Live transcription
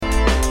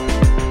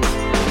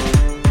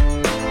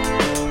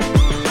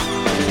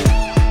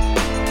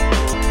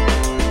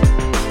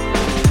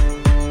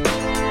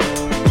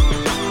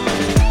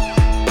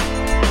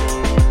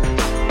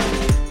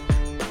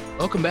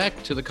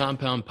to the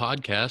Compound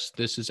Podcast.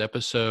 This is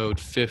episode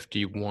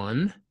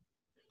 51,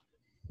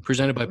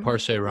 presented by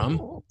Parse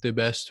Rum, the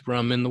best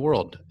rum in the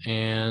world.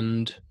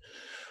 And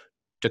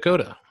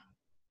Dakota,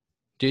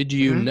 did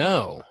you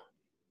know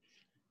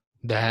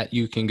that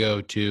you can go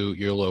to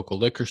your local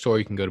liquor store,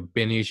 you can go to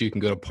Binny's, you can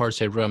go to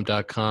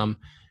parserum.com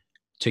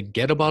to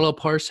get a bottle of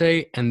Parse,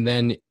 and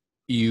then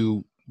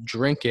you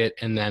drink it,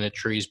 and then a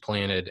tree's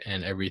planted,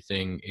 and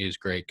everything is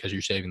great because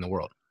you're saving the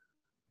world?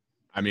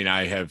 I mean,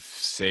 I have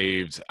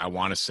saved, I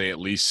want to say at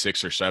least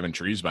 6 or 7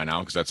 trees by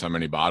now because that's how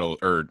many bottles,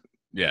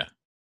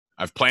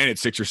 I've planted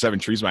 6 or 7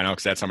 trees by now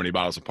because that's how many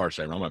bottles of Parse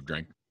rum I've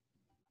drank.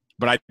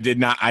 But I did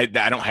not, I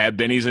don't have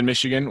Benny's in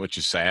Michigan, which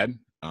is sad.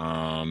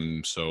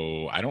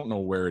 So I don't know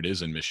where it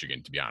is in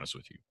Michigan, to be honest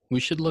with you. We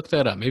should look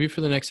that up. Maybe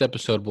for the next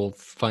episode, we'll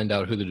find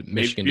out who the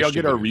Michigan Maybe I'll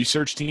get our distributor is.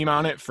 research team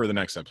on it for the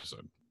next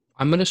episode.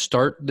 I'm going to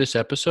start this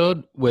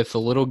episode with a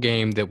little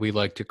game that we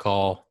like to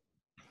call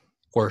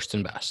Worst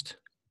and Best.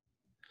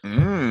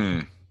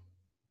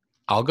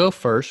 I'll go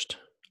first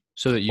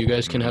so that you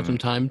guys can have some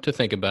time to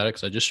think about it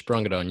because I just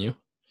sprung it on you.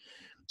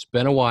 It's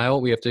been a while.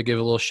 We have to give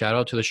a little shout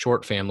out to the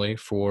Short family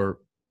for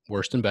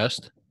Worst and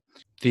Best.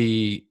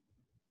 The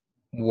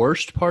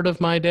worst part of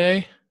my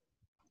day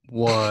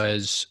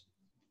was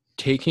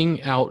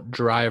taking out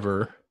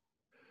driver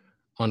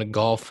on a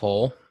golf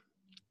hole.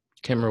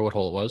 Can't remember what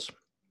hole it was.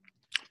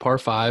 Par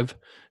 5,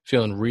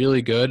 feeling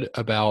really good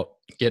about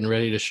getting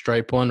ready to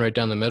stripe one right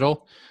down the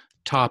middle.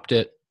 Topped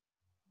it.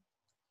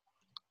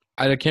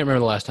 I can't remember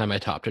the last time I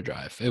topped a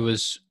drive. It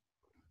was...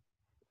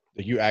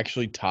 You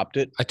actually topped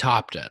it? I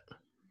topped it.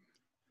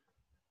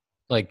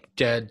 Like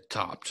dead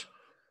topped.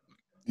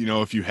 You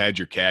know, if you had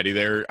your caddy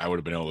there, I would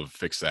have been able to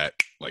fix that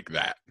like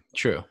that.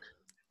 True.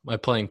 My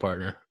playing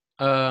partner.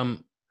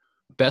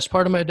 Best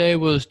part of my day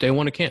was day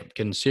 1 of camp.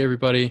 Getting to see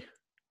everybody.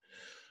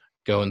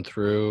 Going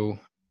through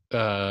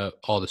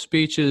all the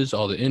speeches,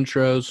 all the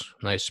intros.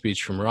 Nice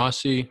speech from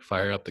Rossi.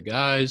 Fire up the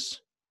guys.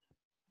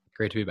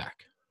 Great to be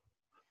back.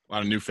 A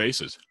lot of new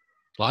faces.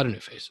 A lot of new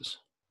faces.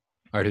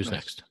 All right, who's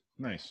next?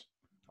 Nice.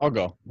 I'll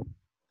go.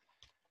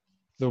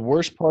 The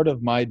worst part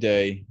of my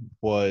day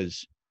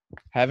was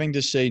having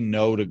to say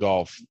no to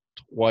golf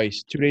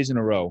twice, 2 days in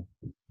a row.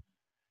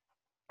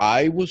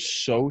 I was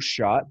so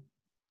shot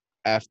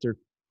after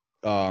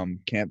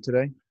camp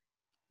today.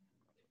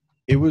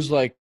 It was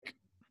like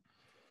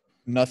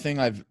nothing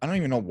I don't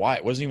even know why.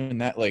 It wasn't even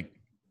that like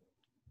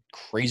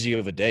crazy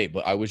of a day,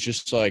 but I was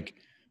just like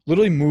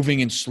literally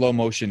moving in slow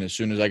motion as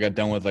soon as I got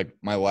done with like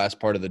my last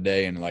part of the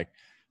day. And like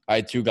I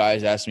had 2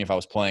 guys ask me if I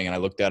was playing, and I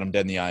looked at them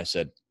dead in the eye and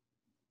said,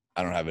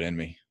 I don't have it in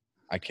me.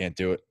 I can't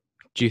do it.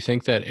 Do you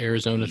think that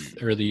Arizona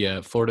or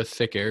the Florida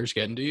thick air is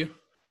getting to you?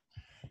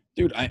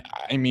 Dude,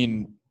 I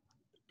mean,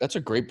 that's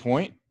a great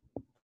point.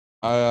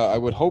 I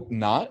would hope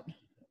not.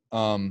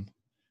 But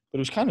it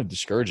was kind of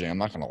discouraging. I'm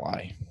not going to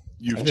lie.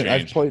 You've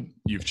changed. I've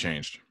You've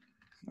changed.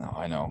 No,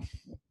 I know.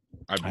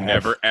 I've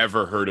never,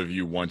 ever heard of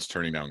you once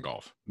turning down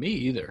golf. Me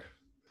either.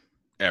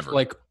 Ever.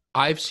 Like,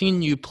 I've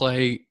seen you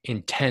play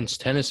intense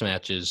tennis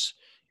matches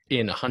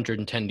in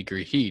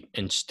 110-degree heat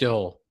and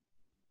still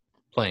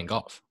playing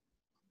golf.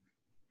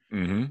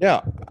 Mm-hmm.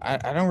 Yeah, I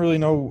don't really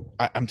know.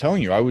 I'm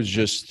telling you, I was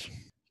just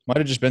 – might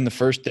have just been the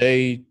first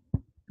day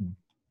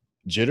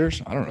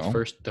jitters. I don't know.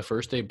 The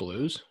first day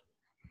blues?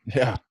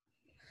 Yeah.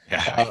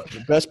 Yeah.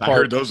 The best part – I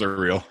heard those are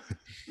real.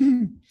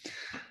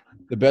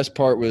 The best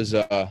part was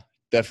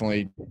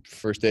definitely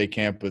first day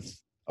camp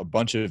with a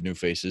bunch of new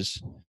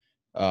faces.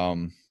 I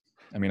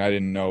mean, I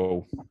didn't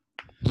know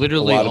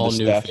literally all all the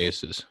new staff.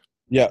 faces.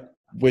 Yeah,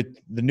 with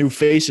the new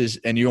faces,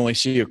 and you only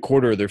see a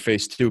quarter of their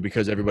face too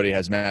because everybody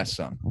has masks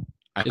on.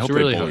 I It's hope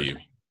really they bully hard.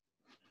 you.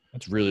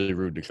 That's really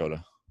rude,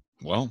 Dakota.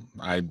 Well,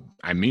 I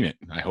mean it.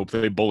 I hope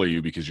they bully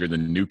you because you're the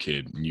new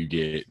kid and you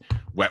get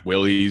wet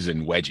willies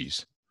and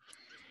wedgies.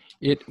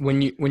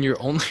 When you're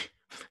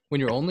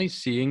only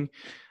seeing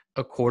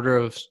a quarter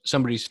of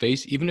somebody's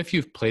face, even if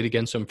you've played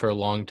against them for a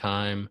long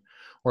time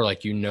or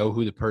like you know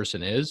who the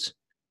person is,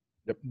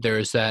 Yep.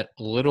 There's that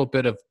little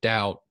bit of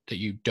doubt that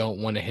you don't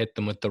want to hit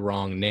them with the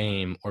wrong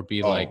name or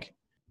be like,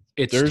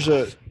 it's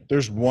tough.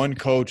 There's one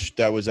coach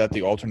that was at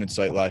the alternate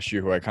site last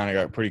year who I kind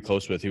of got pretty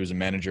close with. He was a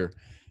manager,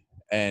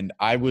 and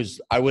I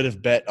would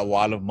have bet a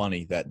lot of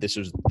money that this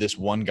was this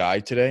one guy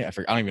today. I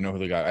don't even know who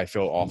the guy. I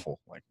feel awful.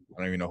 Like I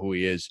don't even know who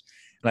he is.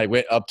 And I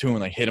went up to him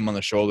and like hit him on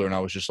the shoulder, and I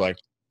was just like,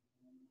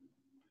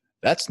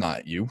 "That's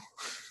not you."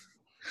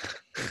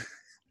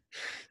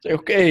 It's like,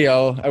 okay,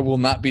 I will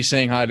not be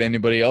saying hi to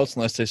anybody else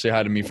unless they say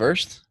hi to me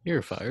first.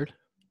 You're fired.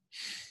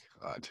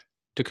 God.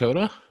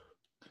 Dakota?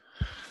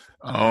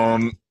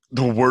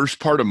 The worst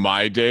part of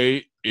my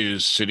day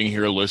is sitting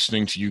here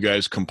listening to you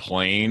guys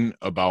complain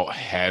about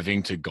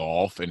having to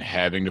golf and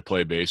having to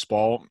play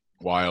baseball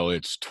while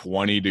it's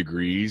 20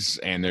 degrees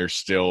and there's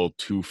still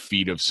 2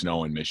 feet of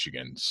snow in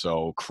Michigan.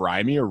 So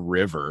cry me a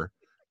river.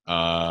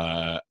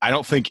 I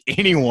don't think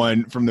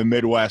anyone from the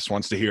Midwest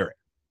wants to hear it.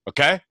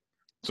 Okay?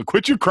 So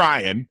quit your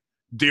crying.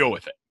 Deal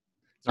with it.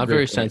 Not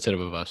very sensitive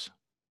of us.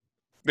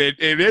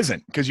 It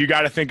isn't, because you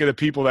got to think of the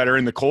people that are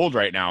in the cold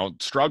right now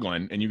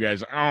struggling, and you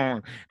guys, oh,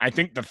 I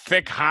think the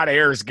thick, hot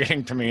air is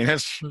getting to me, and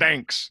this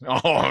stinks.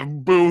 Oh,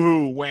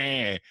 boo-hoo,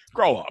 wah.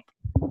 Grow up.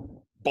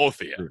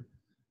 Both of you.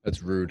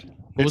 That's rude.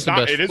 What was the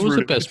best? It is What was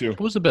the rude to me, best? too. What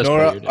was the best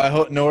part of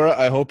your day? Nora,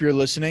 I hope you're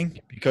listening,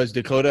 because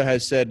Dakota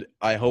has said,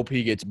 I hope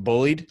he gets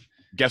bullied.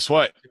 Guess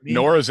what?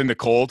 Nora's in the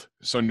cold,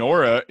 so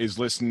Nora is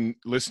listening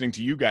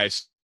to you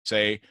guys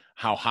say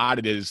how hot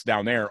it is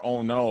down there.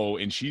 Oh no,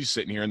 and she's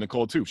sitting here in the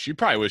cold too. She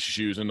probably wishes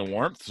she was in the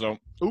warmth. So,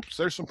 oops,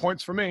 there's some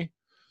points for me.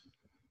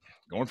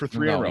 Going for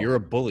 3 in a row. You're a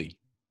bully.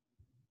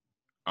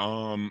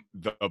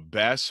 The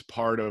best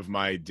part of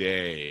my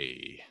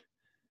day.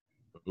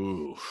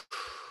 Ooh,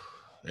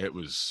 it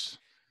was.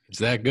 Is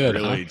that good?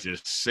 Really,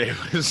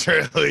 it was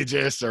really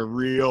just a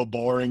real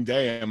boring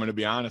day. I'm going to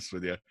be honest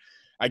with you.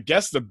 I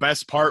guess the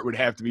best part would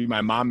have to be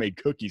my mom made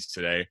cookies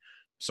today,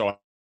 so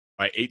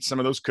I ate some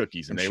of those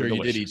cookies, and they were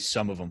delicious. You did eat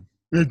some of them.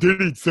 I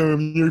did eat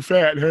some. You're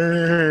fat.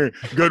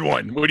 Good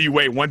one. What do you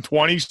weigh?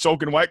 120,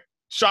 soaking wet?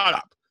 Shut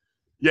up.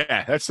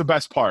 Yeah, that's the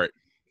best part.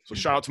 So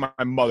shout out to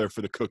my mother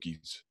for the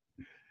cookies.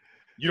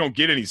 You don't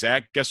get any,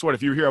 Zach. Guess what?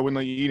 If you were here, I wouldn't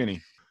let you eat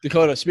any.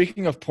 Dakota,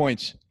 speaking of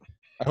points,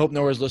 I hope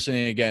Noah's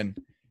listening again.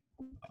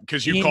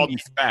 Because you called me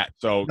fat,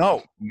 so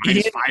no,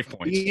 minus 5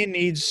 points. Ian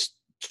needs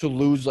to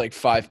lose like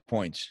 5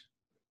 points.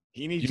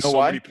 He needs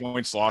many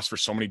points lost for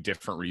so many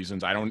different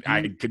reasons. I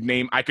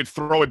could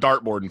throw a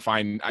dartboard and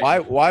find.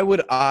 Why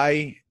would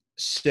I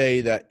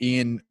say that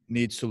Ian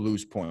needs to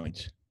lose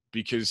points?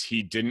 Because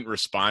he didn't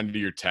respond to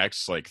your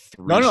texts like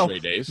 3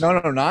 straight days. No,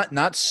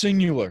 not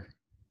singular.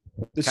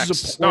 This text.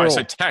 is a plural. No, I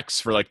said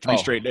texts for like 3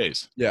 straight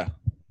days. Yeah.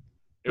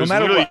 It was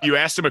literally you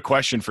asked him a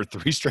question for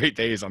 3 straight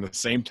days on the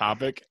same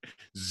topic,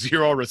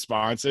 0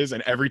 responses,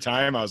 and every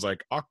time I was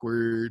like,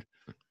 awkward.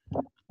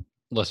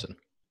 Listen.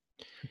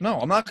 No,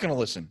 I'm not going to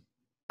listen.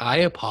 I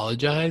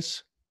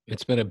apologize.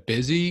 It's been a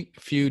busy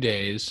few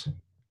days.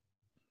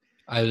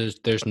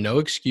 There's no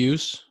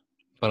excuse,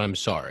 but I'm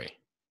sorry.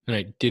 And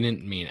I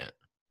didn't mean it.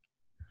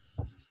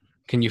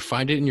 Can you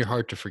find it in your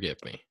heart to forgive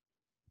me?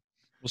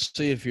 We'll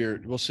see if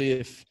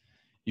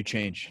you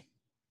change.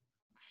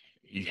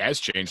 He has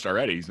changed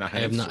already. He's not. I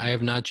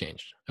have not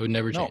changed. I would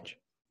never change.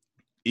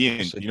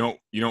 Ian, you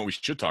know what we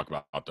should talk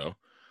about though?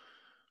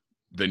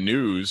 The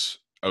news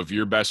of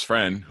your best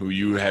friend, who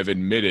you have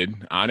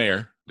admitted on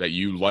air that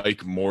you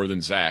like more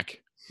than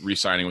Zach,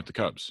 re-signing with the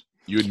Cubs.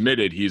 You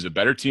admitted he's a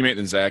better teammate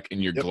than Zach,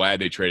 and you're glad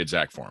they traded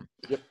Zach for him.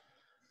 Yep.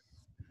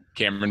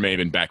 Cameron may have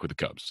been back with the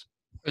Cubs.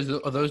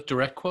 Are those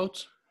direct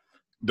quotes?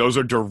 Those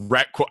are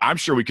direct quotes. I'm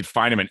sure we could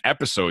find him in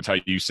episodes how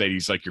you say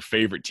he's like your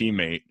favorite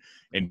teammate,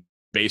 and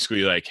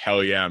basically like,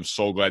 hell yeah, I'm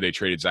so glad they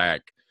traded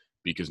Zach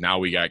because now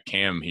we got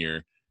Cam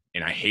here,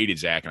 and I hated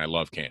Zach and I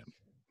love Cam.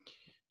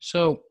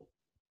 So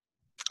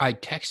I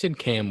texted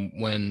Cam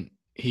when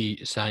he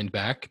signed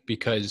back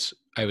because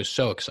I was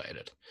so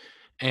excited.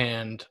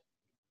 And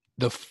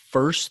the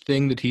first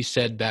thing that he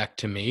said back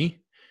to me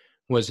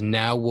was,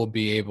 now we'll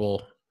be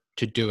able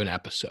to do an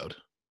episode.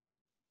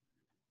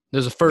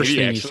 There's the first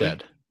thing he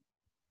said.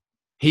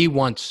 He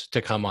wants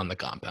to come on the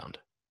compound.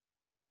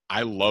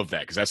 I love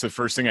that because that's the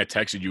first thing I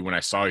texted you when I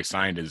saw he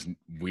signed is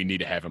we need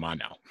to have him on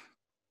now.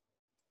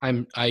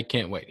 I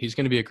can't wait. He's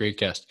going to be a great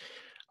guest.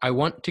 I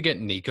want to get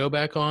Nico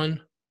back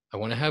on. I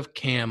want to have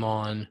Cam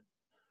on.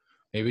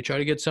 Maybe try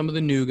to get some of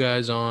the new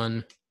guys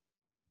on.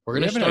 We're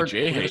going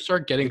to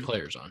start getting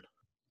players on.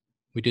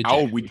 We did.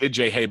 We did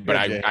Jay Hay, but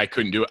I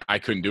couldn't do it. I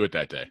couldn't do it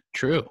that day.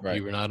 True. Right.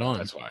 You were not on.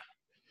 That's why.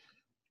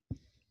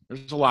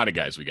 There's a lot of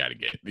guys we got to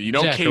get. You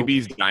know, Zach,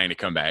 KB's dying to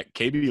come back.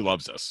 KB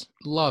loves us.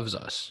 Loves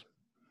us.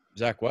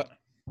 Zach, what?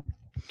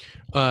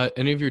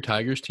 Any of your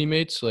Tigers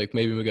teammates, like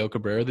maybe Miguel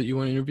Cabrera, that you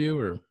want to interview,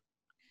 or?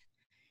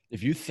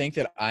 If you think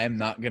that I am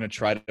not going to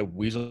try to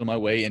weasel my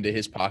way into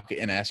his pocket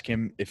and ask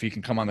him if he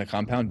can come on the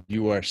compound,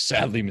 you are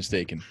sadly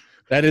mistaken.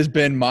 That has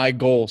been my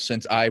goal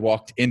since I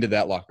walked into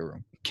that locker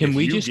room. Can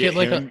we just get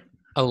like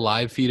a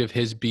live feed of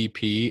his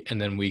BP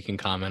and then we can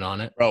comment on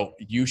it? Bro,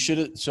 you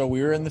should. So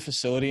we were in the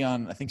facility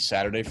on, I think,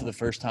 Saturday for the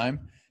first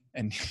time.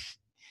 And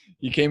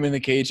he came in the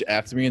cage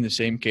after me in the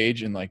same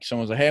cage. And like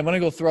someone was like, hey, I'm going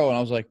to go throw. And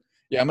I was like,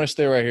 yeah, I'm going to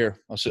stay right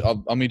here.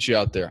 I'll meet you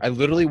out there. I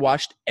literally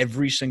watched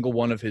every single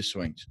one of his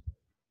swings.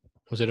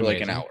 Was it for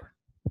like an hour?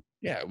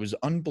 Yeah, it was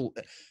unbelievable.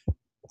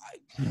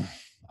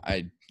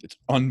 It's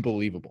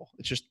unbelievable.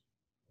 It's just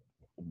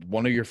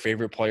one of your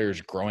favorite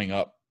players growing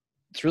up.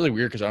 It's really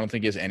weird because I don't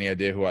think he has any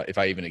idea if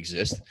I even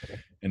exist,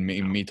 and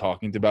me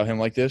talking about him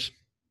like this.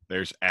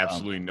 There's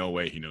absolutely no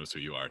way he knows who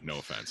you are. No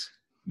offense.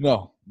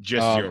 No,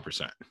 just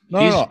 0%.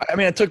 No. I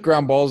mean, I took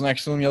ground balls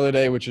next to him the other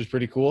day, which was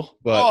pretty cool.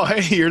 But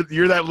hey,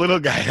 you're that little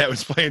guy that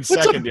was playing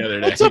second the other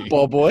day. What's up,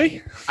 ball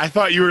boy? I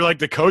thought you were like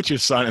the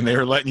coach's son, and they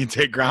were letting you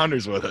take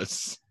grounders with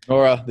us.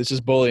 Nora, this is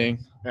bullying.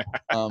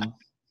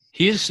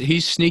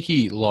 He's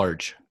sneaky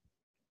large.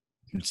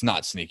 It's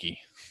not sneaky.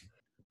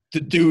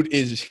 The dude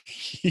is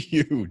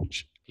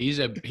huge. He is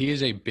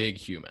a big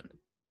human.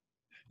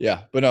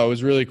 Yeah, but no, it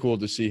was really cool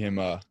to see him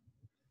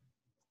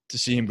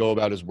go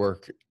about his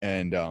work,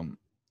 and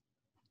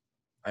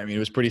I mean, it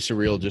was pretty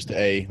surreal just to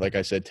A, like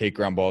I said, take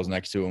ground balls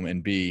next to him,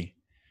 and B,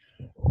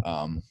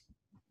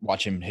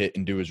 watch him hit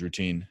and do his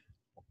routine.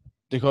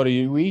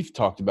 Dakota, we've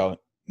talked about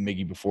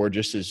Miggy before,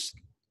 just his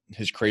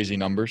crazy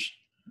numbers.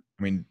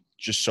 I mean,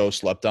 just so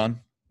slept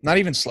on. Not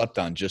even slept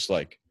on, just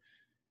like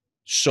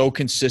so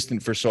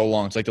consistent for so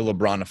long. It's like the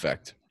LeBron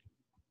effect.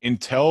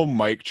 Until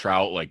Mike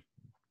Trout like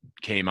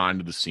came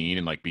onto the scene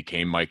and like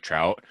became Mike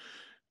Trout,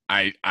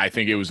 I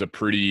think it was a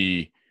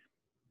pretty,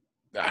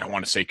 I don't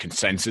want to say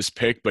consensus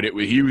pick, but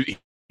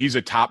he's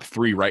a top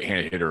 3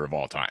 right-handed hitter of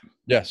all time.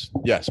 Yes,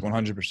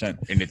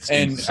 100%. And it's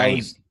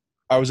insane.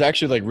 I was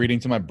actually like reading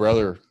to my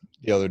brother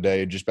the other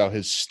day just about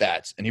his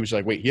stats, and he was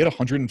like, "Wait, he had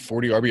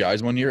 140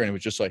 RBIs one year," and it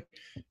was just like,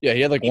 "Yeah,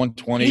 he had like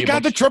 120." He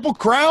got the Triple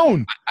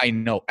Crown. I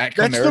know.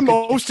 That's the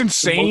most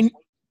insane.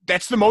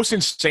 That's the most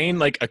insane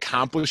like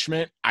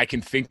accomplishment I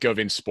can think of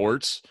in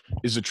sports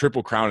is a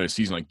Triple Crown in a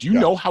season. Like, do you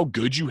know how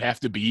good you have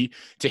to be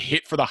to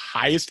hit for the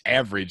highest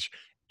average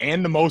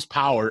and the most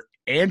power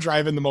and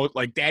drive in the most?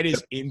 Like, that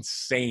is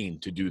insane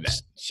to do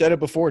that. Said it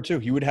before too.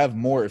 He would have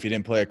more if he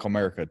didn't play at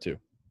Comerica too.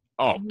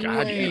 Oh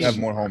God, he'd have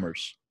more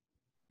homers.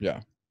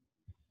 Yeah.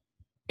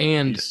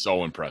 And he's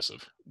so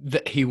impressive.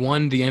 He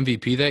won the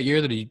MVP that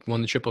year that he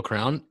won the Triple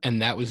Crown,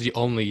 and that was the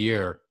only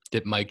year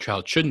that Mike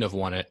Trout shouldn't have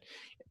won it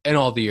in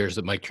all the years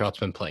that Mike Trout's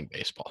been playing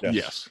baseball.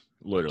 Yes,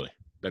 literally.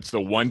 That's the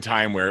one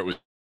time where it was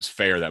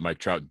fair that Mike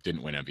Trout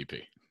didn't win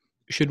MVP.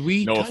 Should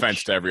we? No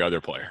offense to every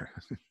other player.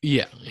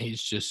 Yeah,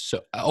 he's just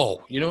so.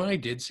 Oh, you know what I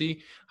did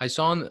see? I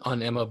saw on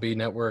MLB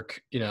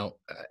Network.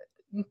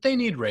 They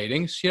need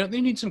ratings.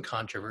 They need some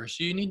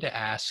controversy. You need to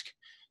ask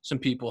some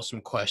people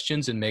some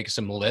questions and make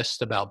some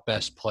lists about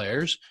best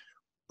players.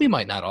 We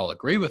might not all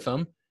agree with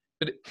them,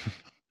 but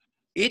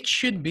it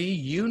should be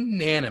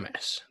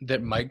unanimous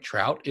that Mike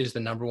Trout is the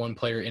number 1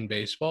 player in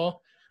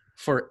baseball.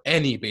 For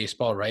any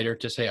baseball writer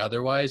to say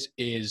otherwise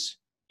is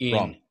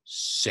insane.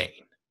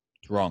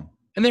 It's wrong.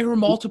 And there were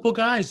multiple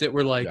guys that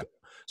were like,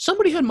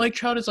 somebody had Mike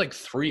Trout as like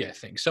 3, I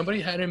think.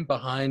 Somebody had him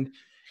behind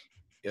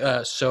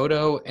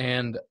Soto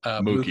and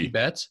Mookie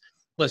Betts.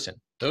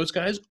 Listen, those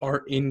guys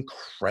are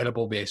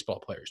incredible baseball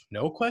players.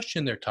 No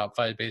question they're top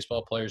 5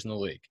 baseball players in the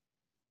league.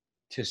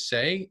 To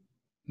say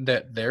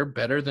that they're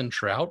better than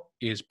Trout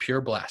is pure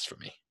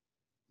blasphemy.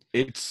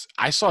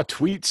 I saw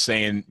tweets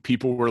saying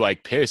people were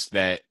like pissed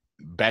that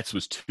Betts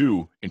was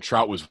 2 and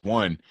Trout was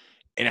 1,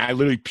 and I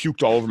literally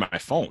puked all over my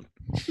phone.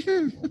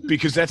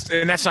 Because that's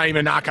not even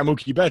a knock on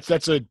Mookie Betts.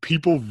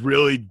 People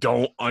really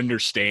don't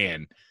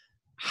understand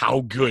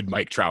how good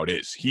Mike Trout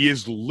is. He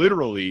is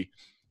literally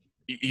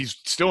 – he's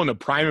still in the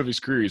prime of his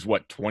career. He's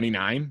what,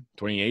 29,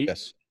 28?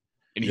 Yes.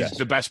 And he's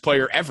the best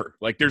player ever.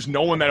 Like, there's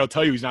no one that'll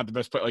tell you he's not the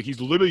best player. Like, he's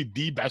literally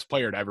the best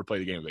player to ever play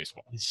the game of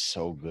baseball. He's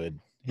so good.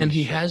 And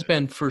he has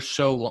been for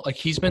so long. Like,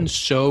 he's been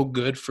so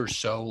good for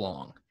so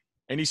long.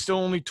 And he's still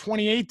only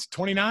 28,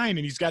 29,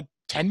 and he's got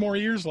 10 more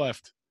years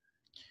left.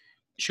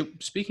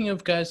 Speaking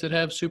of guys that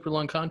have super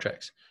long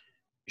contracts,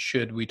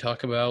 should we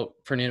talk about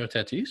Fernando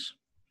Tatis?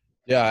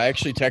 Yeah, I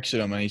actually texted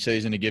him, and he said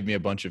he's going to give me a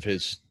bunch of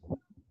his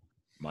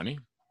money.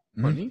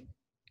 Money?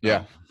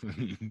 Yeah.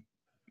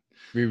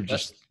 We were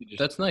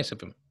that's nice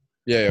of him.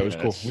 Yeah, it was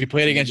cool. We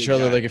played against each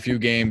other like a few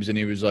games, and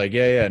he was like,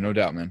 yeah, no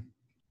doubt, man.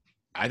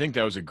 I think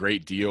that was a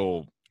great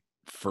deal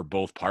for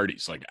both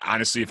parties. Like,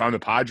 honestly, if I'm the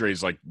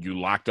Padres, like, you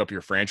locked up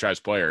your franchise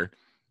player.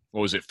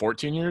 What was it,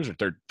 14 years or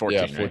 14?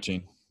 Yeah,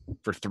 14. Right?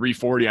 For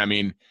 $340, I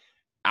mean,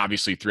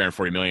 obviously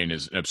 $340 million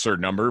is an absurd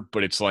number,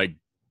 but it's like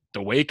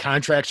the way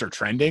contracts are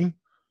trending,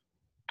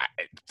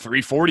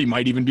 $340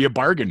 might even be a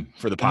bargain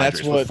for the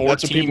Padres. And that's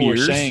what people were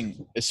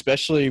saying,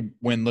 especially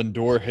when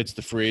Lindor hits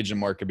the free agent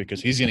market,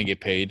 because he's going to get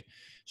paid.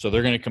 So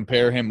they're going to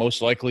compare him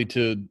most likely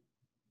to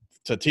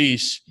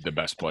Tatis, the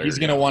best player. He's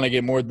going to want to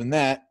get more than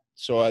that.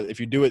 So if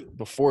you do it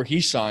before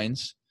he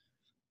signs,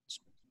 it's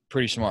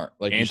pretty smart.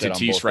 Like, and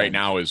Tatis right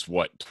now is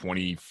what,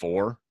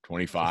 24,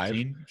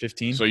 25?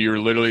 15. So you're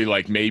literally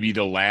like maybe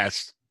the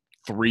last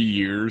 3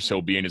 years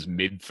he'll be in his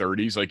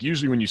mid-30s. Like,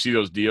 usually when you see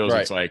those deals,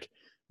 It's like,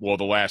 well,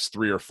 the last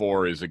 3 or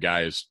 4 is a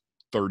guy's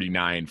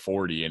 39,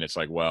 40, and it's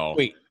like, well.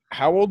 Wait,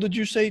 how old did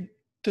you say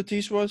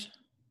Tatis was?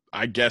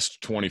 I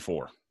guessed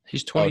 24.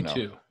 He's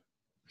 22.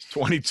 He's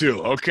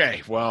 22.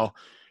 Okay, well,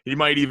 he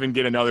might even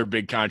get another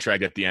big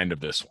contract at the end of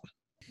this one.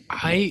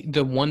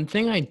 The one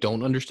thing I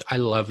don't understand, I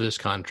love this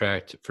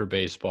contract for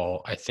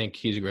baseball. I think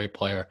he's a great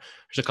player.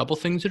 There's a couple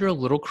things that are a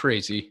little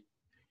crazy.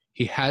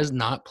 He has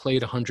not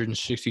played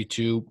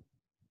 162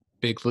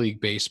 big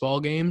league baseball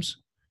games.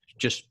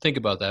 Just think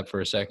about that for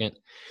a second.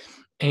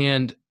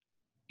 And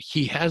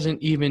he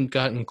hasn't even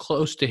gotten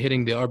close to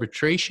hitting the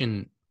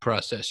arbitration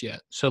process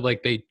yet. So,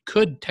 like, they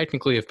could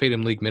technically have paid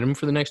him league minimum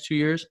for the next 2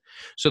 years.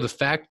 So the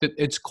fact that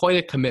it's quite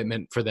a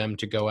commitment for them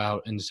to go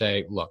out and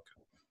say, look,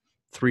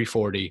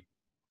 340,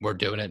 we're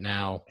doing it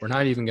now. We're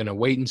not even going to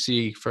wait and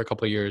see for a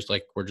couple of years.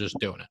 Like, we're just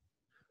doing it.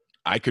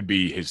 I could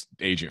be his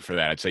agent for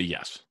that. I'd say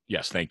yes.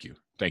 Yes, thank you.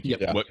 Thank you.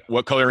 Yeah.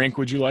 What color ink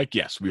would you like?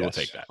 Yes, we will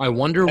take that. I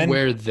wonder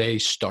where they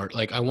start.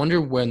 Like, I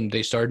wonder when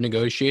they started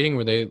negotiating,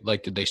 were they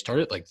like, did they start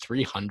at like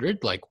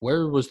 300? Like,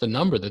 where was the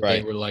number that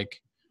they were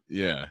like?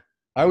 Yeah.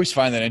 I always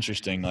find that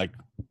interesting, like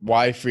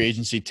why free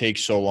agency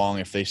takes so long.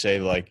 If they say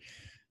like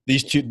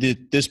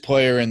this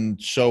player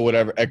and so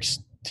whatever X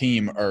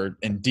team are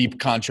in deep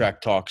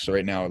contract talks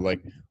right now,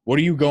 like what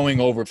are you going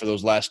over for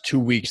those last 2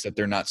 weeks that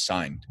they're not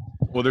signed?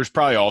 Well, there's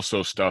probably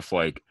also stuff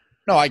like,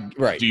 No,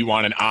 right. do you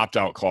want an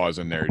opt-out clause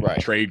in there? Right.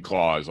 Trade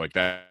clause, like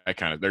that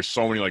kind of. There's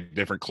so many like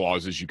different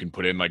clauses you can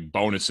put in, like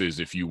bonuses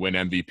if you win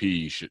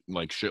MVP, shit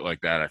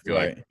like that. I feel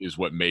like is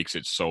what makes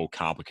it so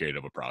complicated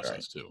of a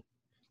process too.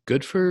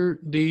 Good for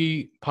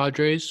the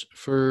Padres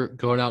for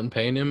going out and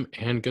paying him,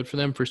 and good for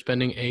them for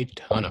spending a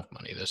ton of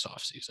money this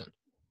offseason.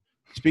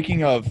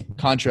 Speaking of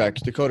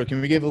contracts, Dakota,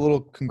 can we give a little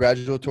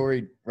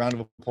congratulatory round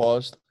of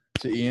applause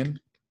to Ian?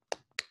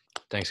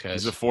 Thanks,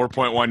 guys. He's a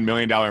 $4.1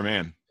 million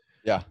man.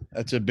 Yeah,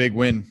 that's a big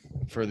win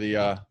for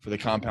the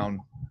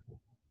compound.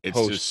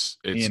 It's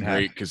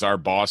great because our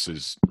boss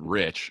is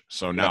rich,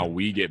 so now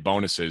we get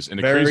bonuses. And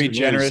the very crazy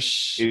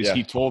generous is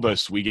he told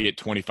us we get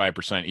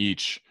 25%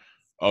 each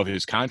of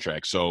his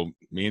contract. So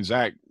me and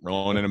Zach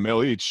rolling in $1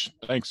 million each.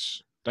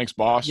 Thanks,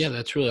 boss. Yeah,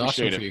 that's really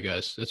Appreciate awesome for you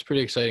guys. That's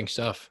pretty exciting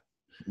stuff.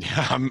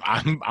 Yeah,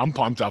 I'm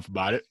pumped up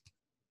about it.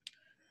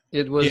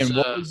 It was.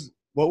 Ian,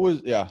 what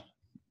was yeah.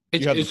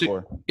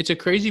 It's a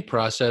crazy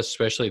process,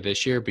 especially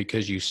this year,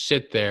 because you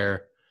sit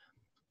there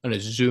on a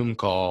Zoom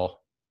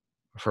call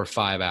for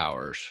 5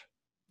 hours.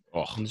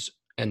 Oh.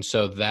 And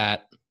so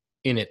that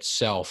in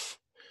itself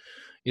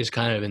is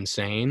kind of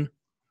insane.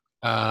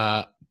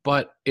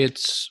 But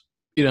it's,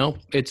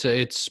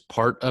 it's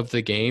part of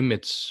the game.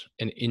 It's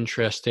an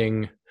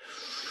interesting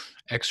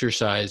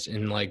exercise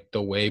in like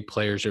the way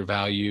players are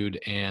valued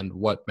and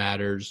what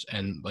matters,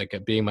 and like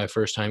it being my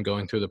first time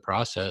going through the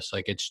process,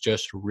 like it's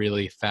just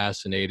really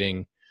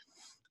fascinating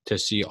to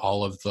see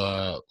all of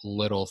the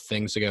little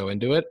things that go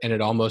into it. And it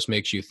almost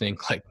makes you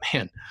think like,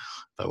 man,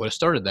 if I would have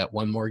started that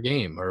one more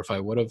game, or if I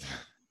would have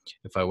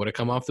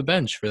come off the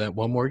bench for that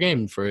one more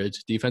game for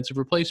its defensive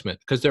replacement,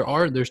 because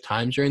there's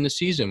times during the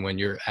season when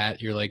you're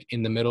like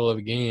in the middle of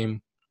a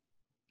game,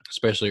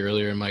 especially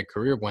earlier in my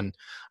career when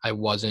I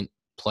wasn't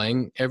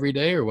playing every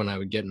day or when I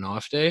would get an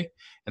off day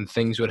and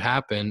things would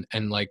happen,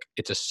 and like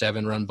it's a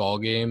 7-run ball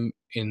game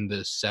in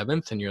the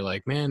 7th, and you're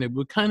like, man, it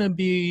would kind of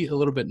be a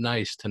little bit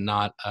nice to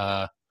not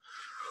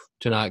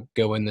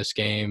go in this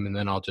game, and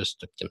then I'm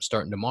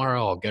starting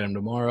tomorrow, I'll get him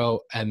tomorrow,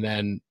 and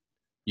then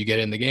you get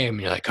in the game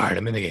and you're like, all right,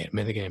 I'm in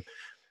the game.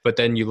 But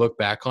then you look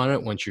back on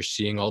it once you're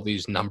seeing all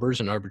these numbers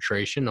in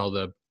arbitration, all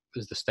the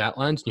stat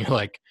lines, and you're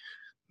like,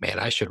 man,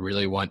 I should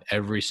really want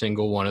every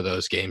single one of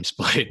those games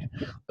played.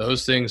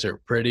 Those things are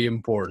pretty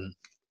important.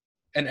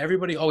 And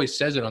everybody always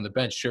says it on the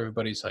bench.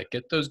 Everybody's like,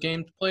 get those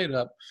games played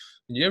up.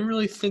 And you never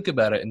really think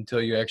about it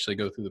until you actually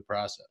go through the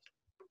process.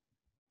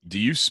 Do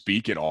you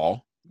speak at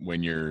all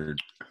when you're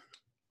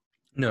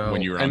No.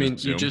 when you're on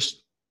Zoom? you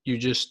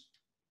just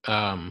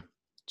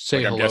say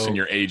like, hello. I'm guessing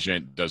your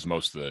agent does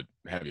most of the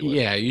heavy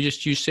lifting. Yeah, you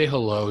say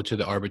hello to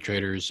the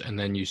arbitrators, and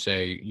then you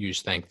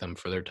just thank them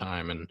for their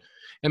time. And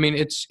I mean,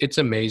 it's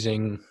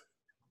amazing.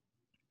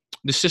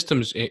 The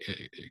system's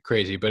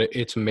crazy, but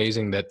it's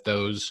amazing that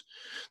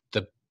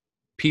the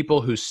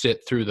people who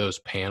sit through those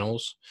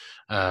panels,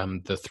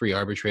 the 3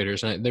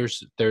 arbitrators, and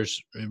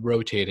there's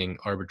rotating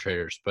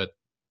arbitrators, but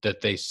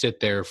that they sit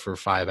there for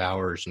 5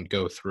 hours and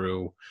go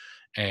through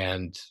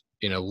and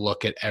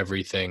look at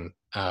everything.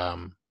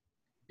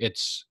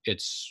 It's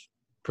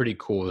pretty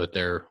cool that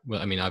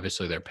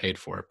obviously they're paid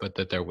for it, but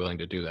that they're willing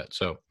to do that.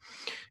 So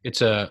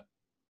it's a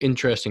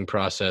interesting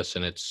process,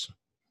 and it's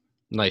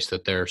nice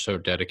that they're so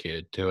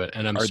dedicated to it.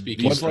 And I'm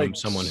speaking from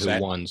someone who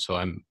won, so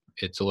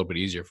it's a little bit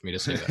easier for me to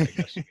say that, I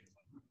guess.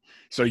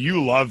 So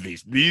you love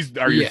these. These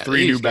are your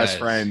 3 new best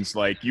friends.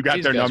 Like, you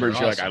got their numbers.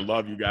 You're awesome. Like, I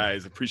love you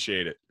guys.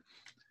 Appreciate it.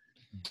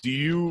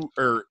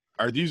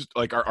 Are these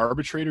like, are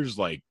arbitrators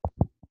like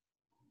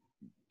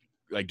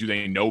do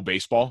they know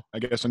baseball? I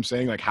guess I'm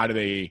saying, like, how do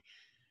they?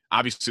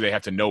 Obviously, they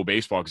have to know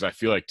baseball, because I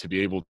feel like to be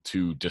able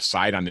to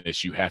decide on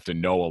this, you have to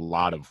know a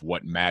lot of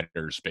what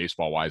matters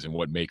baseball-wise and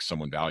what makes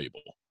someone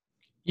valuable.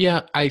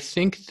 Yeah, I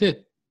think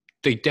that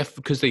they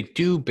because they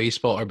do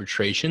baseball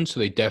arbitration, so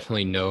they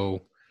definitely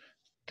know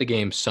the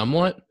game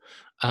somewhat.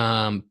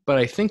 But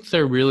I think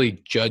they're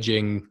really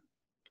judging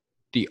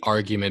the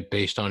argument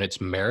based on its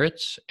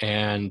merits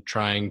and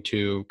trying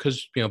to,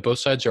 because both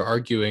sides are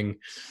arguing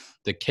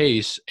the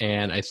case,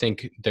 and I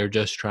think they're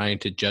just trying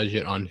to judge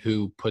it on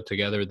who put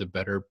together the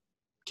better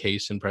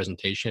case and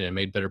presentation and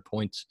made better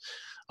points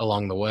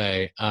along the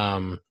way.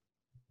 And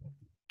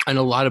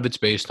a lot of it's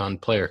based on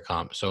player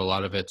comp. So a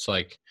lot of it's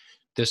like,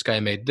 this guy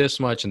made this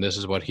much and this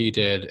is what he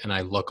did, and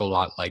I look a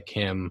lot like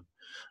him.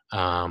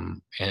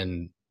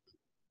 And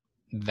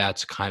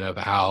that's kind of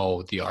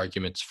how the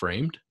argument's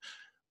framed.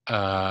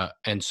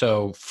 And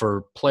so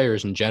for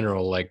players in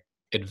general, like,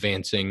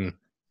 advancing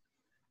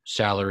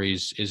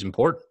salaries is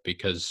important,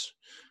 because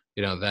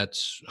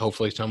that's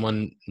hopefully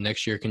someone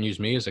next year can use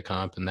me as a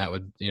comp, and that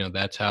would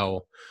that's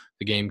how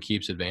the game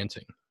keeps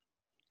advancing.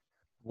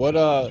 What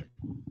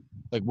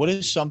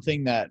is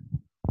something that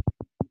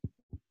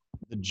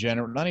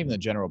not even the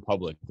general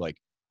public, like,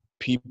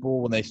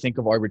 people, when they think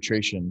of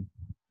arbitration,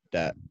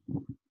 that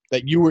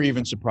you were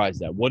even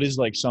surprised at? What is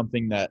like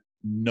something that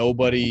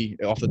nobody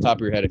off the top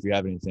of your head, if you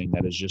have anything,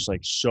 that is just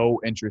like so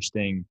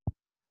interesting,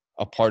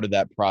 a part of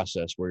that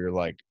process where you're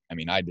like, I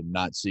mean, I did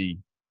not see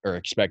or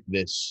expect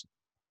this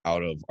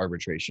out of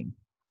arbitration?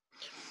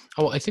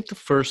 Oh, I think the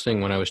first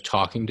thing when I was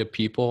talking to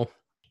people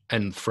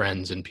and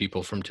friends and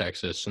people from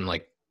Texas and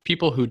like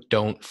people who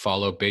don't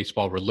follow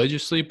baseball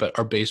religiously but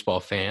are baseball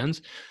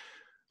fans,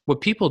 what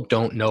people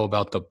don't know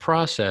about the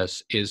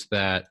process is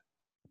that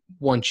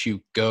once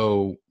you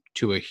go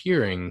to a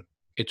hearing,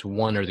 it's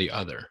one or the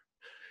other.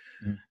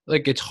 Mm.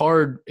 Like it's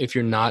hard if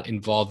you're not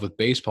involved with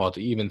baseball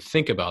to even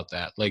think about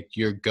that. Like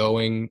you're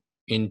going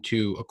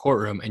into a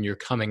courtroom and you're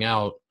coming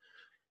out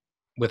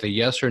with a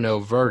yes or no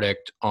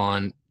verdict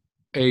on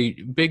a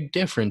big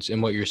difference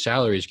in what your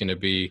salary is going to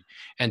be.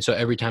 And so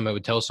every time I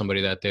would tell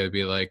somebody that, they would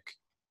be like,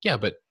 yeah,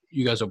 but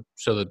you guys will,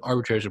 so the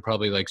arbitrators would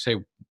probably like say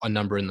a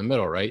number in the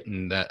middle, right?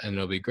 And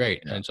it'll be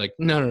great. And it's like,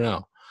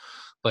 no.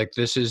 Like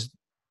this is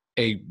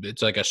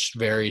it's like a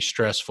very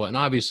stressful, and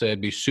obviously I'd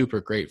be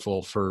super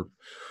grateful for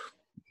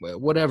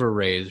whatever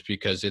raise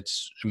because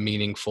it's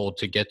meaningful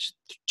to get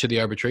to the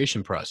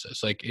arbitration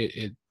process. Like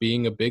it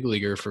being a big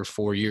leaguer for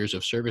 4 years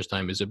of service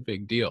time is a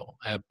big deal.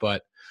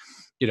 But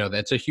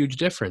that's a huge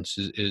difference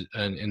is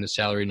in the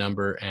salary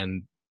number,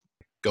 and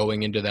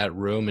going into that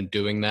room and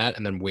doing that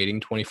and then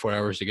waiting 24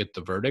 hours to get the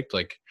verdict,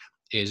 like,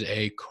 is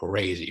a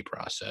crazy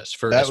process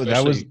for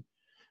especially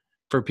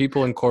for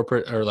people in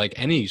corporate or like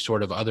any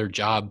sort of other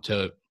job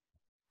to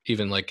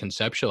even like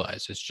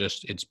conceptualize.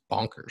 It's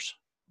bonkers.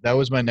 That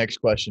was my next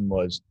question,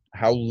 was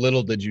how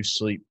little did you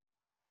sleep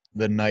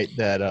the night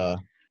that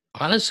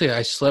Honestly,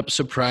 I slept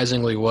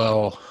surprisingly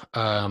well,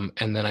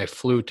 and then I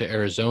flew to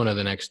Arizona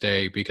the next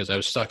day because I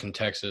was stuck in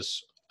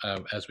Texas.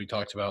 As we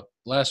talked about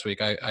last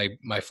week,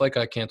 my flight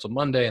got canceled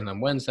Monday and then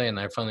Wednesday, and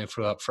I finally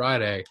flew out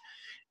Friday.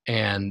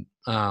 And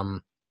I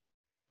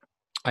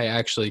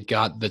actually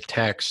got the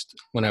text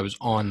when I was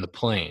on the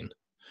plane.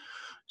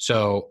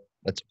 So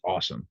that's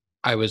awesome.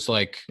 I was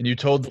like, and you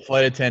told the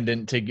flight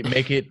attendant to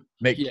make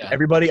yeah.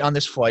 Everybody on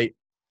this flight,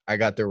 I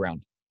got their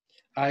round.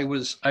 I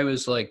was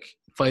like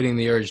fighting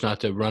the urge not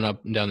to run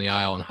up and down the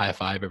aisle and high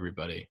five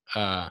everybody.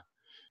 I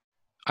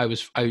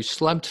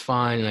slept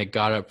fine and I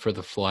got up for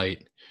the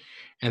flight.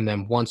 And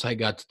then once I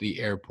got to the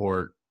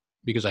airport,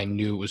 because I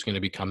knew it was going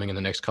to be coming in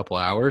the next couple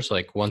of hours,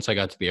 like once I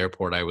got to the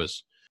airport, I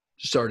was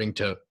starting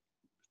to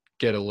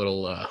get a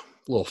little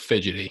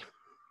fidgety.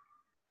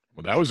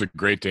 Well, that was a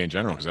great day in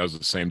general because that was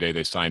the same day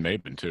they signed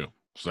Maben too.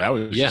 So that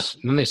was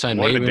and then they signed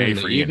Maben in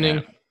the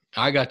evening.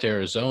 I got to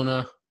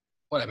Arizona.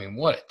 What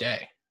a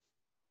day.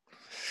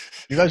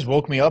 You guys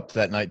woke me up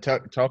that night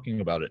talking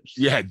about it.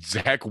 Yeah,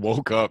 Zach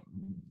woke up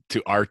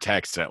to our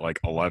text at like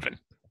 11.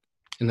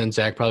 And then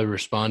Zach probably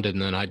responded,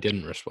 and then I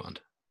didn't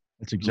respond.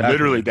 That's exactly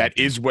literally that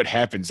is what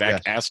happened.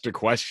 Zach asked a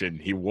question.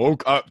 He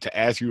woke up to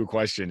ask you a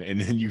question, and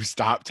then you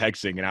stopped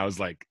texting, and I was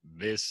like,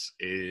 "This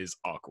is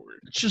awkward."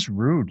 It's just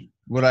rude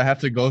what I have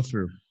to go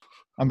through.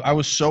 I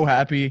was so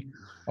happy.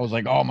 I was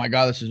like, "Oh my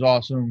god, this is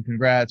awesome!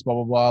 Congrats!" Blah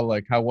blah blah.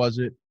 Like, how was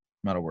it?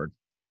 Not a word.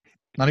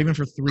 Not even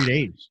for 3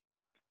 days.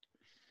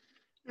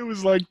 It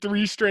was like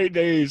 3 straight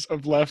days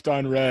of left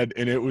on red,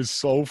 and it was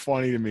so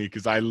funny to me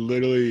because I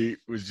literally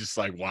was just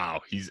like,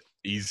 "Wow,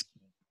 he's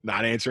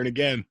not answering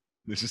again.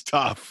 This is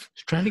tough."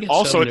 Trying to get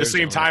also, at the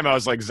same time, I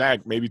was like,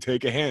 Zach, maybe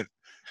take a hint.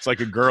 It's like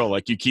a girl.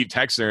 Like, you keep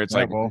texting her. It's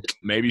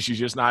maybe she's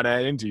just not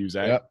that into you,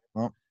 Zach. Yep.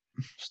 Well,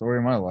 story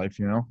of my life,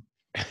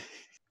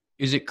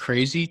 Is it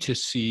crazy to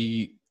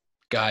see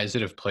guys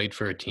that have played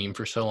for a team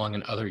for so long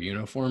in other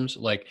uniforms?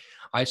 Like,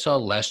 I saw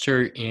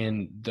Lester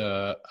in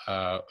the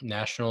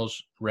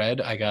Nationals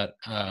red. I got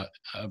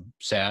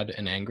sad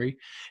and angry.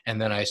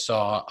 And then I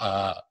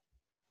saw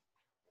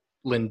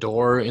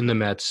Lindor in the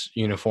Mets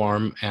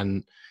uniform,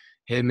 and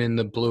him in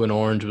the blue and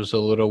orange was a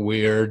little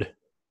weird.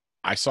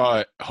 I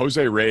saw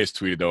Jose Reyes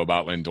tweeted though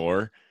about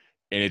Lindor,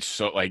 and it's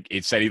so like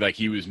it said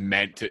he was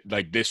meant to,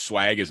 like, this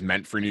swag is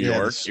meant for New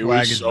York. It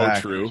was so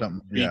true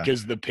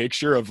because the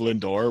picture of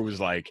Lindor was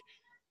like,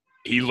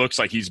 he looks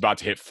like he's about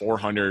to hit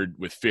 400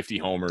 with 50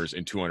 homers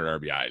and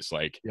 200 RBIs.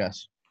 Like,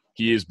 yes,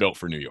 he is built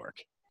for New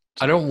York.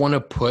 I don't want to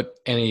put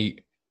any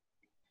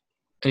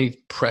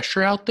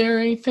pressure out there or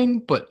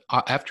anything, but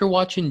after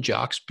watching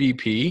Jock's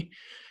BP,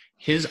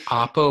 his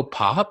Oppo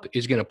pop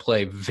is going to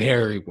play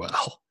very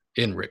well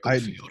in Wrigley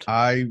Field.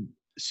 I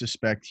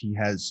suspect he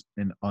has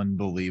an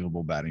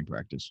unbelievable batting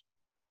practice.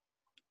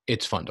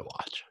 It's fun to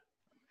watch.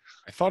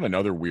 I thought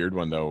another weird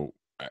one, though.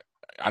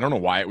 I don't know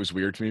why it was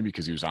weird to me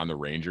because he was on the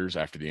Rangers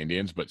after the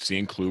Indians, but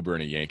seeing Kluber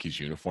in a Yankees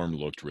uniform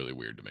looked really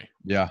weird to me.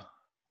 Yeah.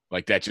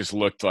 Like, that just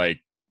looked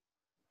like,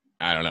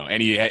 I don't know.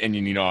 And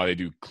you know how they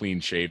do clean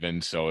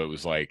shaven, so it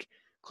was like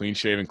clean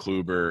shaven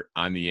Kluber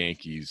on the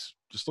Yankees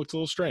just looked a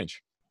little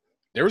strange.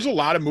 There was a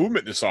lot of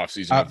movement this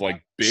offseason of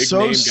like big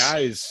name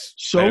guys.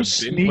 So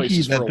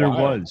sneaky that there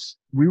was.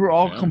 We were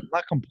all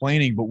not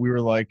complaining, but we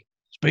were like,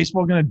 is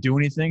baseball going to do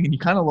anything? And you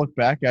kind of look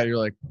back at it, you're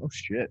like, oh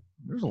shit,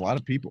 there's a lot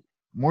of people.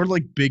 More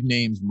like big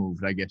names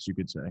moved, I guess you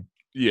could say.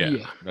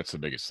 Yeah, that's the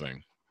biggest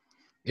thing.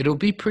 It'll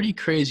be pretty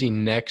crazy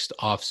next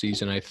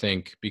offseason, I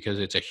think, because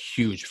it's a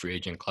huge free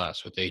agent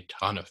class with a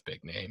ton of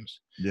big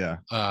names. Yeah.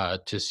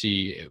 To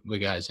see the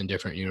guys in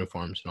different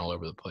uniforms and all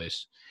over the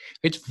place.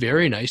 It's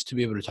very nice to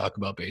be able to talk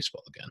about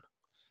baseball again.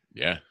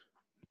 Yeah,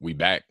 we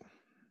back.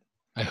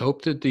 I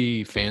hope that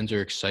the fans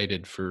are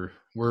excited for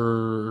 –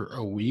 we're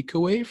a week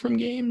away from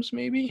games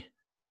maybe?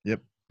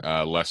 Yep.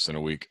 Less than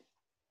a week.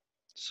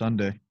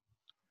 Sunday.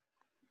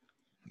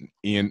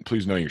 Ian,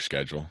 please know your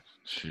schedule.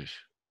 Sheesh.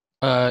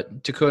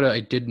 Dakota, I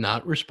did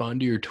not respond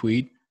to your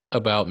tweet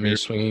about me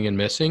swinging and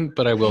missing,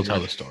 but I will tell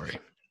the story.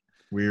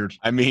 Weird.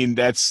 I mean,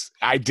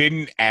 I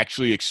didn't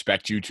actually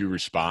expect you to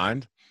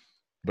respond,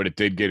 but it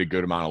did get a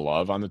good amount of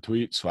love on the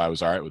tweet, so I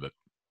was all right with it.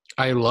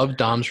 I love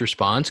Dom's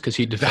response because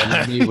he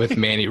defended me with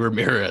Manny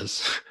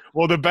Ramirez.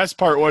 Well, the best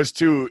part was,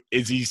 too,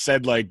 is he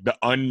said, like, the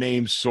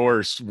unnamed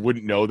source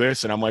wouldn't know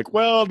this, and I'm like,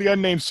 well, the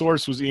unnamed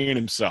source was Ian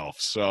himself.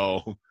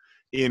 So,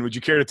 Ian, would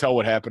you care to tell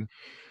what happened?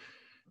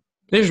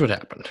 Here's what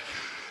happened.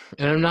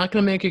 And I'm not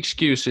going to make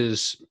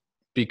excuses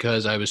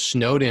because I was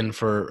snowed in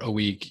for a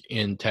week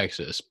in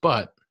Texas,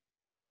 but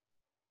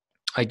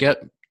I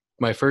get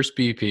my first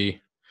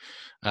BP,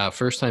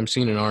 first time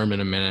seeing an arm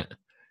in a minute,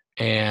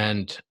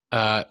 and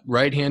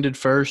right-handed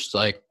first,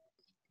 like,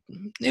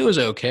 it was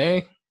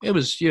okay. It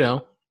was,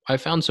 I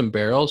found some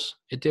barrels.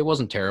 It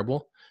wasn't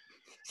terrible.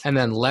 And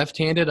then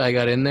left-handed, I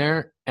got in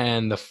there,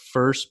 and the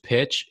first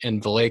pitch,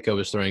 and Vallejo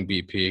was throwing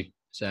BP,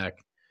 Zach.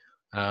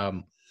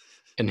 And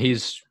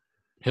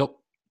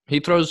he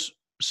throws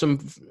some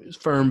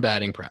firm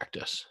batting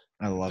practice.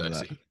 I love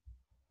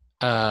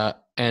that.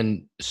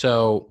 And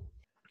so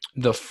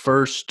the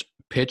first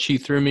pitch he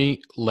threw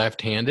me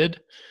left-handed,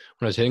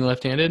 when I was hitting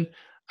left-handed,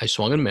 I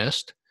swung and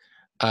missed.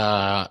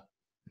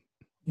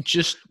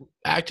 Just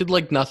acted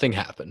like nothing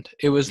happened.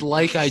 It was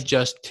like I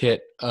just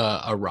hit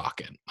a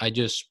rocket. I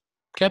just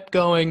kept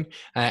going.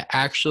 I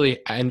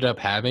ended up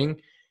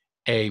having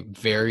a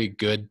very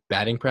good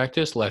batting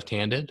practice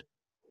left-handed,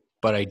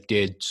 but I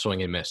did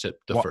swing and miss it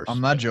first.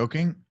 I'm not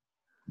joking.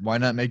 Why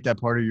not make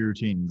that part of your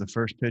routine? The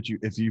first pitch,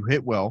 if you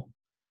hit well,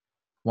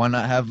 why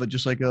not have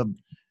just like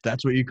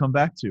that's what you come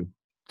back to?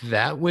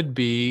 That would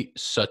be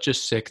such a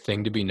sick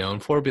thing to be known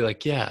for. Be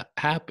like, yeah,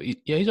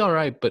 he's all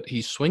right, but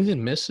he swings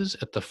and misses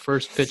at the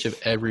first pitch of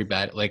every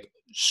bat, like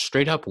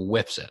straight up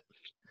whiffs it.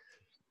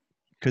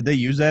 Could they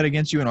use that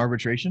against you in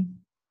arbitration?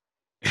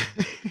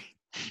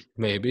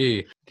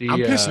 Maybe. I'm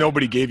pissed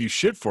nobody gave you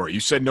shit for it. You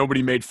said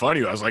nobody made fun of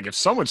you. I was like, if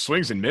someone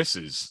swings and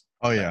misses,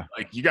 oh yeah,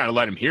 like you got to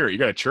let him hear it. You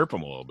got to chirp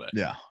him a little bit.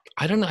 Yeah.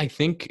 I don't know. I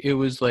think it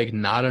was like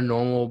not a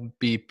normal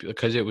beep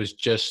because it was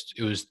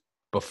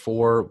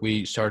before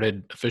we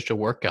started official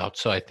workouts.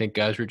 So I think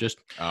guys were just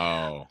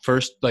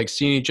first like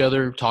seeing each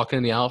other, talking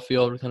in the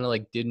outfield, kind of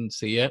like didn't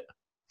see it.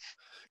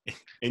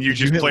 And you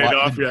just played it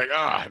off. You're like,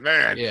 oh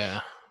man.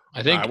 Yeah.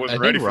 I think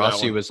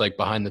Rossi was like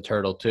behind the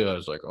turtle too. I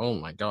was like, oh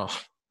my God.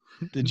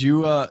 Did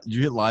you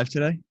hit live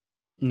today?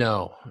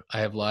 No, I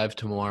have live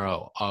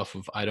tomorrow off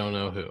of I don't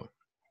know who,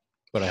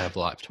 but I have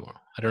live tomorrow.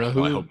 I don't know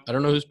who. I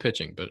don't know who's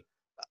pitching, but.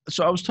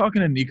 So I was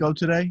talking to Nico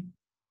today,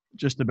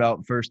 just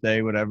about first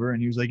day, whatever,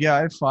 and he was like, "Yeah,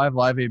 I have 5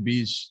 live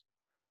ABs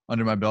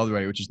under my belt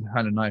already, which is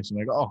kind of nice." I'm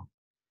like, "Oh,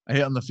 I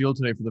hit on the field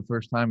today for the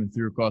first time and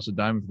threw across a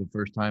diamond for the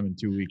first time in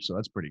 2 weeks, so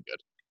that's pretty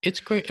good." It's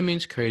great. I mean,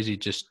 it's crazy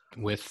just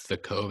with the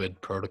COVID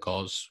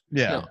protocols.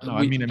 Yeah,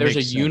 there's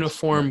a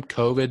uniform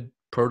COVID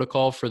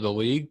protocol for the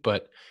league,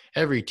 but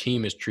every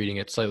team is treating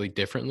it slightly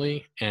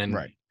differently. And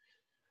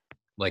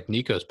like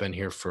Nico's been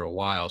here for a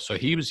while, so I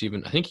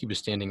think he was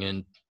standing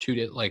in 2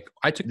 days. Like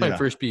I took my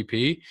first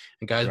BP,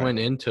 and guys went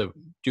in to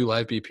do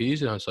live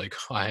BPs, and I was like,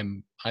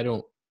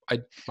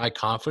 my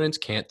confidence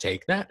can't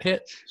take that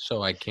hit,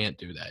 so I can't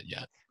do that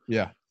yet.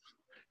 Yeah.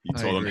 You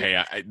told them,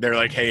 hey, they're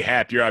like, hey,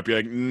 Hap, you're up. You're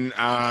like,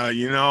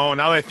 now that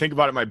I think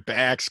about it, my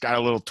back's got a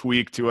little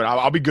tweak to it.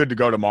 I'll be good to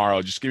go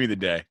tomorrow. Just give me the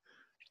day.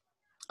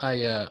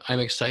 I'm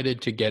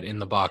excited to get in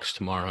the box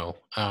tomorrow.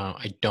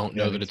 I don't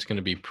know that it's going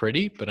to be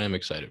pretty, but I'm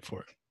excited for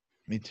it.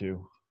 Me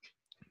too.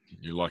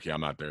 You're lucky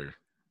I'm not there.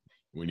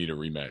 We need a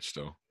rematch,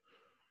 though.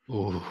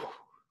 Ooh.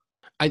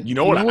 You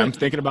know what I'm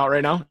thinking about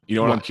right now? You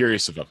know what I'm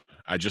curious about?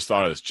 I just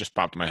thought of this. Just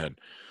popped in my head.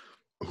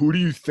 Who do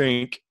you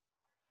think,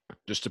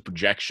 just a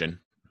projection,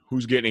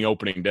 who's getting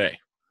opening day?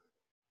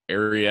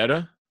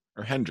 Arrieta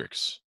or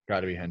Hendricks? Got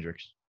to be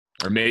Hendricks.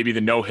 Or maybe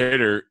the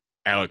no-hitter,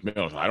 Alec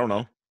Mills. I don't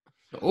know.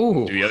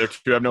 Ooh. Do the other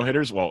two have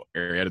no-hitters? Well,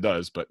 Arrieta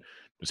does, but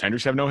does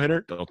Hendricks have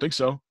no-hitter? Don't think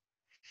so.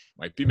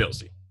 Might be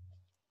Millsy.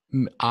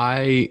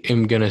 I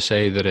am going to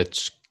say that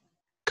it's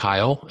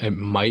Kyle. It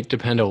might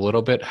depend a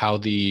little bit how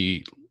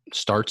the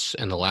starts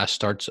and the last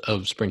starts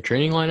of spring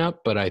training line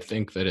up, but I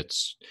think that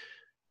it's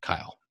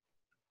Kyle.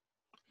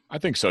 I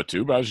think so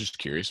too, but I was just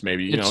curious.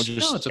 Maybe, it's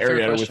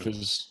Arrieta with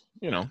his,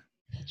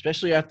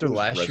 Especially after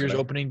last year's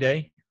opening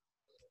day.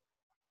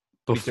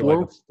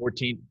 Before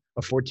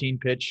a 14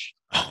 pitch.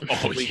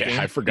 Oh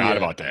yeah, I forgot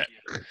about that.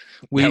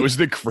 That was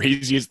the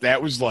craziest.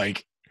 That was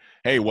like,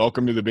 hey,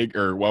 welcome to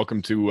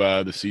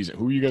the season.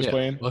 Who are you guys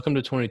playing? Welcome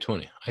to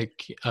 2020.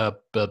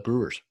 The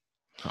Brewers.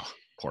 Oh,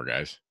 poor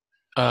guys.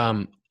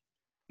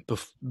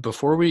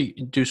 before we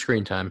do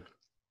screen time,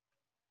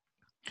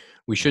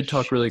 we should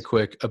talk really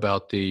quick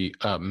about the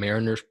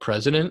Mariners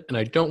president, and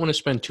I don't want to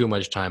spend too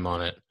much time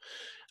on it.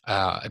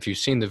 If you've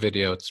seen the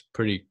video, it's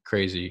pretty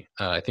crazy.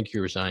 I think he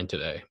resigned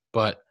today,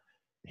 but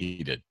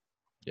he did.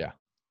 Yeah.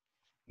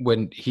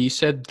 When he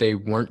said they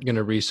weren't going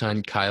to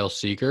re-sign Kyle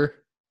Seager,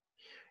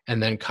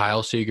 and then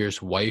Kyle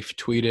Seager's wife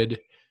tweeted,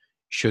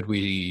 should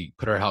we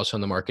put our house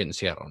on the market in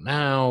Seattle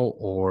now?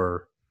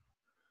 Or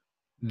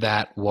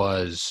that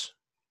was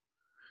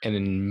an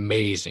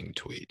amazing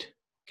tweet.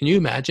 Can you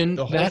imagine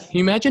that? Can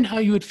you imagine how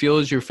you would feel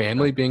as your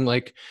family being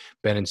like,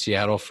 been in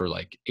Seattle for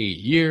like 8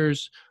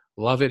 years,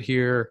 love it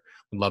here,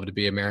 would love to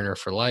be a Mariner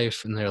for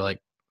life, and they're like,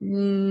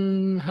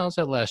 how's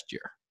that last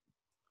year?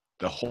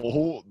 The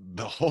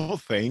whole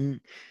thing,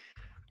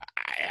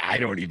 I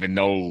don't even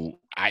know.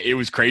 It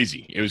was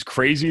crazy. It was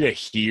crazy to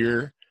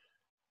hear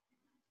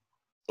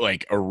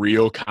like a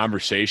real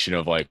conversation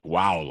of like,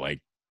 wow, like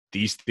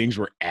these things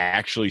were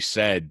actually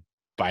said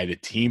by the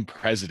team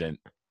president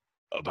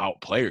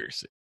about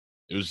players.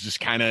 It was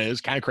kind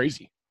of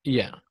crazy.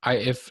 Yeah.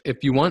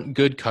 If you want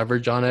good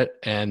coverage on it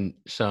and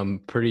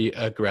some pretty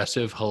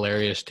aggressive,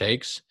 hilarious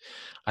takes,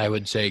 I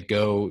would say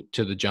go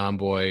to the John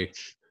Boy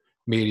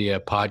Media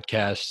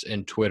podcasts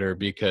and Twitter,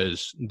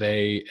 because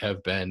they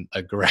have been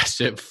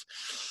aggressive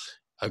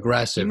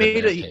in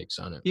their takes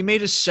on it. He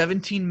made a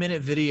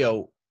 17-minute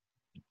video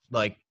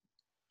like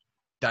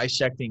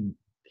dissecting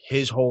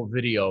his whole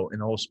video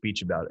and the whole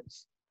speech about it.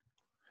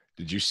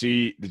 Did you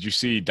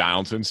see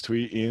Donaldson's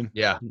tweet, Ian?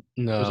 Yeah.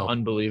 No. It was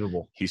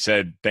unbelievable. He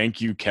said, "Thank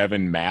you,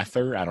 Kevin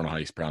Mather." I don't know how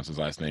you pronounce his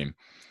last name.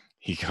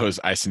 He goes,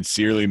 "I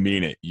sincerely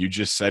mean it. You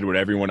just said what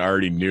everyone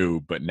already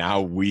knew, but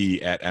now we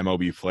at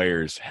MLB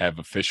Players have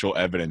official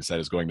evidence that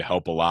is going to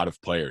help a lot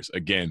of players.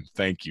 Again,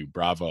 thank you.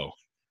 Bravo."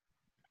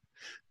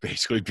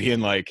 Basically being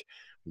like,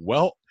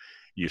 well,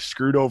 you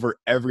screwed over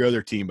every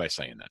other team by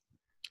saying that.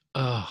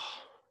 Oh.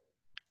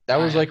 That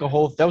was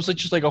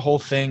just like a whole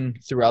thing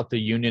throughout the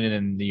union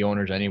and the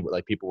owners anyway.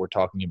 Like people were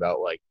talking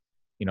about like,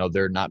 you know,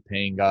 they're not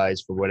paying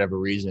guys for whatever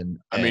reason.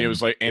 I mean, it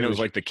was like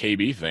the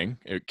KB thing.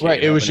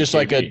 Right. It was just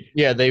like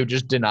they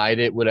just denied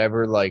it,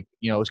 whatever. Like,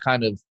 you know, it was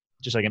kind of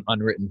just like an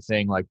unwritten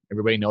thing. Like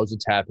everybody knows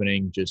it's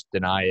happening, just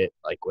deny it,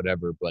 like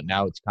whatever. But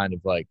now it's kind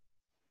of like,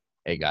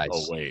 hey guys.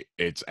 Oh wait,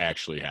 it's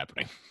actually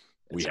happening.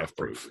 We have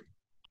proof.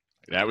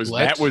 That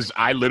was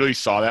I literally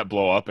saw that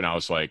blow up and I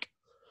was like,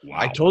 wow.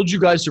 I told you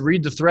guys to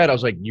read the thread. I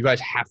was like, you guys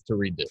have to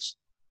read this.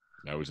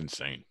 That was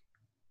insane.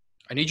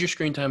 I need your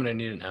screen time and I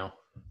need it now.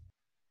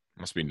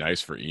 Must be nice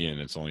for Ian.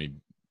 It's only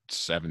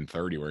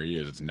 7:30 where he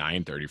is. It's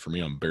 9:30 for me.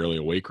 I'm barely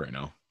awake right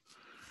now.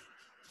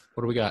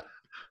 What do we got?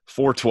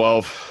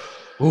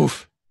 4:12.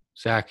 Oof.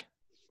 Zach.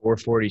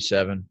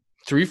 4:47.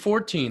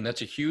 3:14.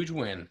 That's a huge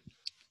win.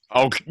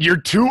 Oh, you're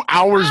 2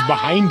 hours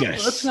behind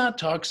us. Let's not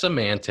talk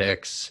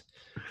semantics.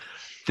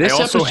 This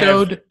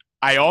episode.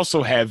 I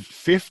also have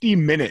 50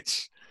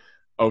 minutes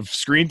of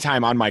screen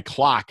time on my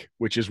clock,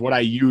 which is what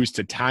I use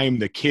to time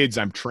the kids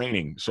I'm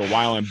training. So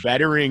while I'm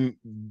bettering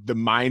the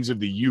minds of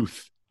the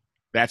youth,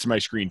 that's my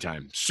screen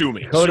time. Sue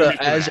me. Dakota,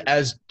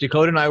 as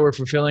Dakota and I were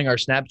fulfilling our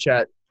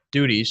Snapchat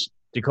duties,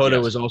 Dakota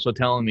was also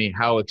telling me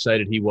how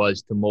excited he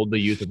was to mold the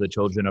youth of the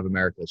children of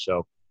America.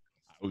 So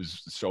I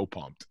was so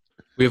pumped.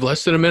 We have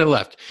less than a minute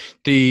left.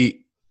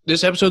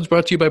 This episode is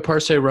brought to you by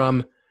Parce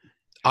Rum.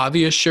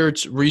 Obvious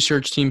shirts,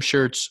 research team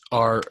shirts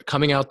are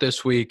coming out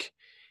this week.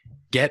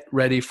 Get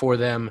ready for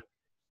them.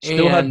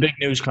 Still have big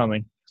news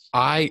coming.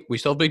 We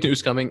still have big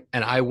news coming,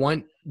 and I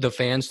want the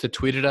fans to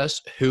tweet at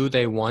us who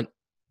they want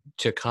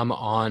to come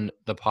on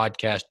the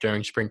podcast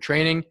during spring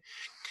training,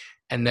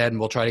 and then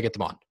we'll try to get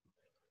them on.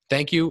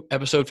 Thank you.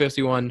 Episode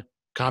 51,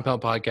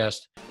 Compound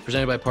Podcast,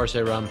 presented by Parce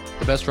Rum,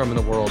 the best rum in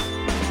the world.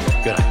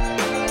 Good night.